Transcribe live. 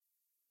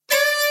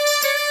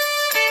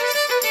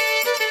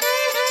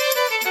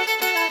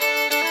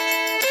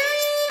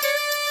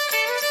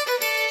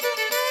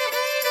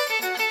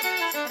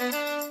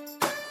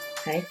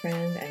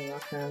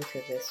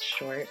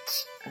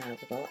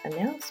little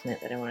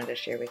announcement that I wanted to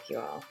share with you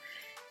all.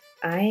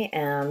 I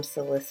am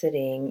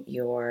soliciting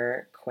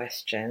your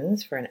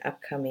questions for an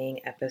upcoming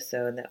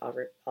episode that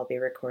I'll be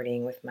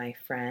recording with my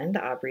friend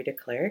Aubrey de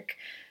Klerk,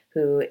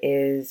 who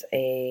is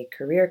a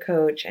career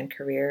coach and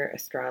career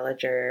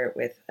astrologer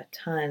with a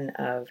ton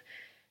of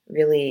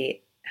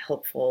really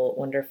helpful,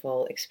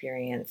 wonderful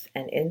experience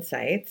and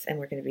insights. And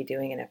we're going to be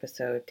doing an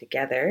episode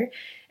together.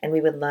 And we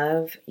would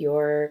love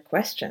your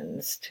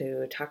questions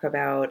to talk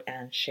about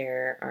and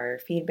share our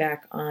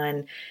feedback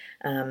on.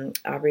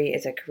 Aubrey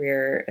is a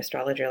career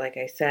astrologer, like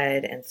I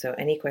said. And so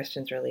any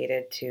questions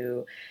related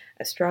to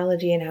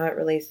astrology and how it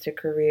relates to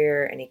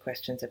career, any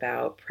questions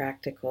about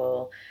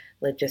practical,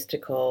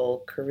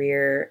 logistical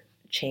career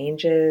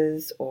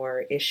changes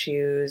or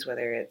issues,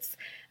 whether it's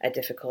a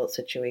difficult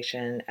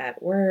situation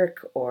at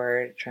work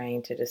or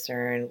trying to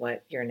discern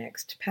what your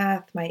next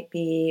path might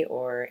be,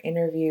 or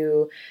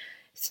interview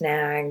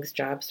snags,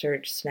 job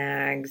search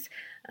snags.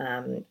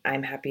 I'm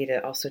happy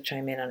to also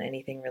chime in on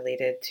anything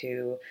related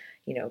to,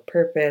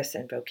 purpose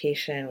and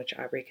vocation, which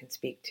Aubrey can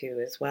speak to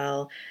as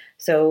well.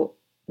 So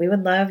we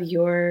would love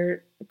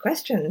your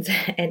questions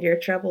and your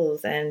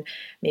troubles, and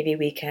maybe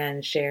we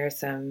can share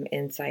some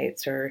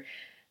insights or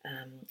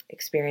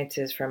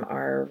experiences from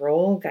our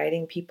role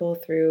guiding people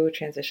through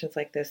transitions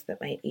like this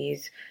that might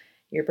ease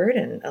your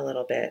burden a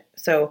little bit.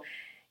 So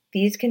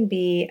these can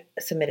be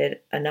submitted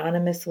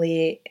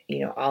anonymously.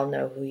 I'll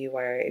know who you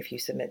are if you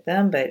submit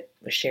them, but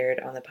was shared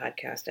on the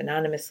podcast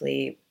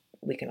anonymously.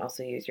 We can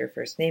also use your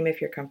first name if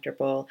you're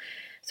comfortable.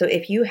 So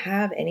if you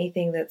have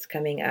anything that's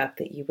coming up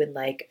that you would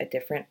like a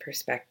different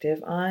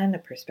perspective on, a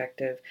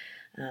perspective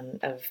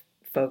of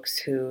folks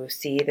who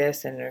see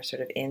this and are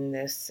sort of in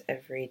this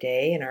every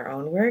day in our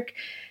own work,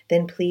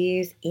 then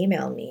please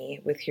email me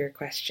with your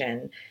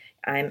question.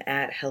 I'm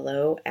at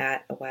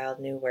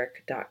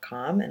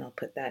hello@awildnewwork.com, and I'll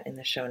put that in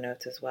the show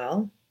notes as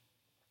well.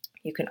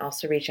 You can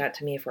also reach out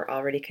to me if we're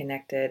already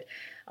connected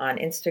on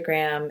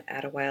Instagram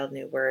at A Wild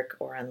New Work,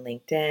 or on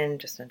LinkedIn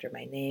just under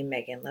my name,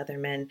 Megan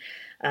Leatherman.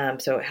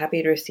 So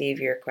happy to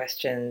receive your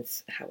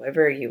questions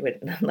however you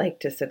would like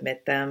to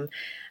submit them.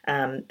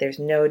 There's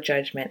no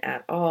judgment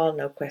at all.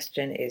 No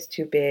question is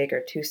too big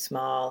or too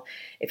small.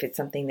 If it's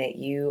something that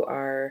you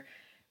are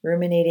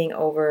ruminating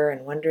over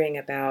and wondering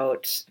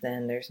about,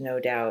 then there's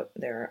no doubt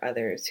there are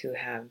others who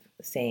have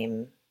the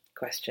same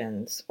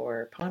questions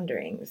or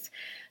ponderings.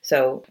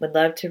 So would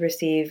love to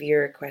receive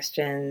your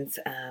questions.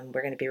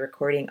 We're going to be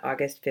recording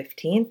August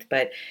 15th,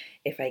 but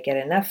if I get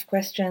enough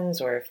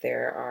questions, or if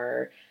there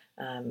are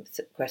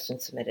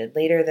questions submitted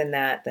later than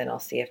that, then I'll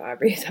see if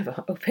Aubrey's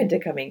open to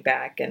coming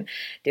back and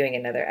doing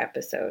another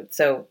episode.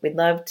 So we'd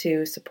love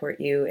to support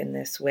you in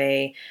this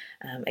way.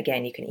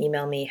 Again, you can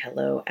email me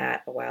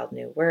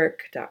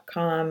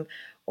hello@awildnewwork.com,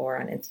 or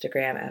on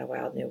Instagram at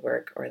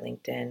awildnewwork, or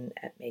LinkedIn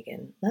at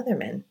Megan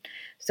Leatherman.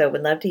 So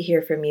would love to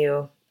hear from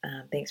you.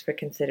 Thanks for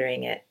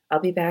considering it. I'll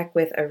be back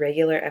with a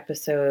regular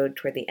episode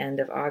toward the end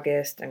of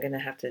August. I'm going to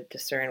have to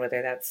discern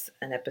whether that's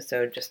an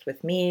episode just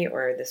with me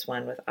or this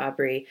one with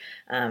Aubrey.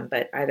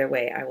 But either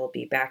way, I will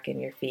be back in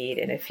your feed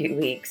in a few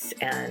weeks,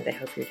 and I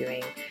hope you're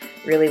doing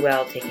really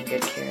well, taking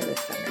good care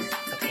this summer.